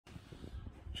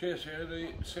Chase,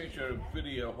 I sent your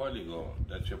video a while ago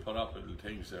that you put up little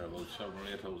things there about £7,000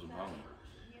 or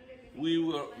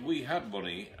 £8,000. We had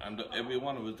money, and every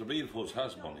one of us, the real folks,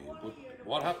 has money. But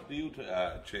what happened to you,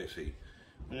 Chasey?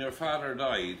 When your father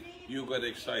died, you got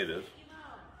excited,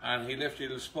 and he left you a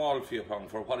little small few pound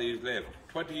for what he's left.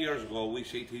 20 years ago, we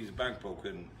see his bank book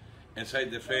inside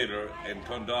the trailer in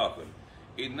Clondalkin.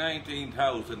 He had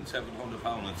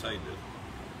 £19,700 inside it.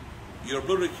 Your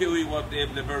brother Hughie wasn't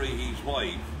able to bury his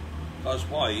wife, because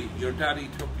why? Your daddy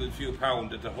took a few pounds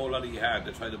that the whole lot he had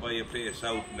to try to buy a place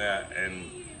out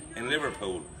in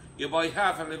Liverpool. You buy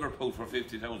half of Liverpool for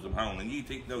 £50,000 and you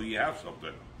think, no, you have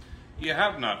something. You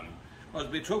have nothing. Let's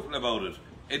be truthful about it.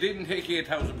 It didn't take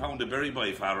 £8,000 to bury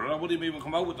my father, and I wouldn't even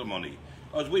come out with the money.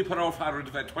 Because we put our father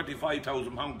into that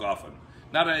 £25,000 coffin.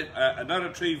 Not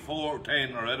a 3, 4,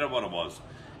 10 or whatever what it was.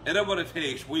 Whatever what it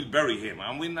takes, we'll bury him,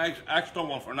 and we'll ask no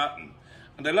one for nothing.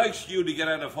 And they like you to get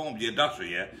on the phone to your doctor,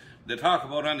 yeah? They talk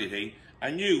about anything,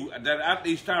 and you, that at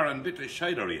least are and bit of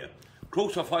shite are you.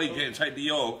 Crucified you inside the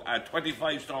yoke at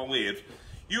 25 stone weight.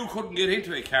 You couldn't get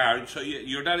into a car, so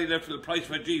your daddy left the price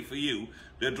of a Jeep for you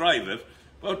to drive it.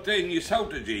 But then you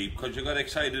sold the Jeep because you got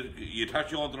excited. You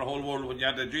thought you owned the whole world when you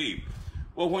had the Jeep.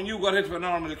 Well, when you got into a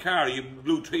normal car, you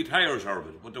blew 3 tires out of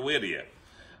it with the weight of you.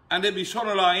 And then my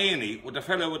son-in-law Annie, with the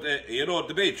fellow with the,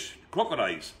 the bitch,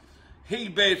 crocodiles, he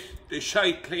bet the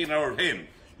shite clean out of him.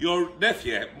 Your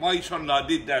nephew, my son-in-law,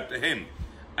 did that to him.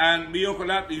 And my uncle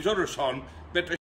Anthony's other son bet the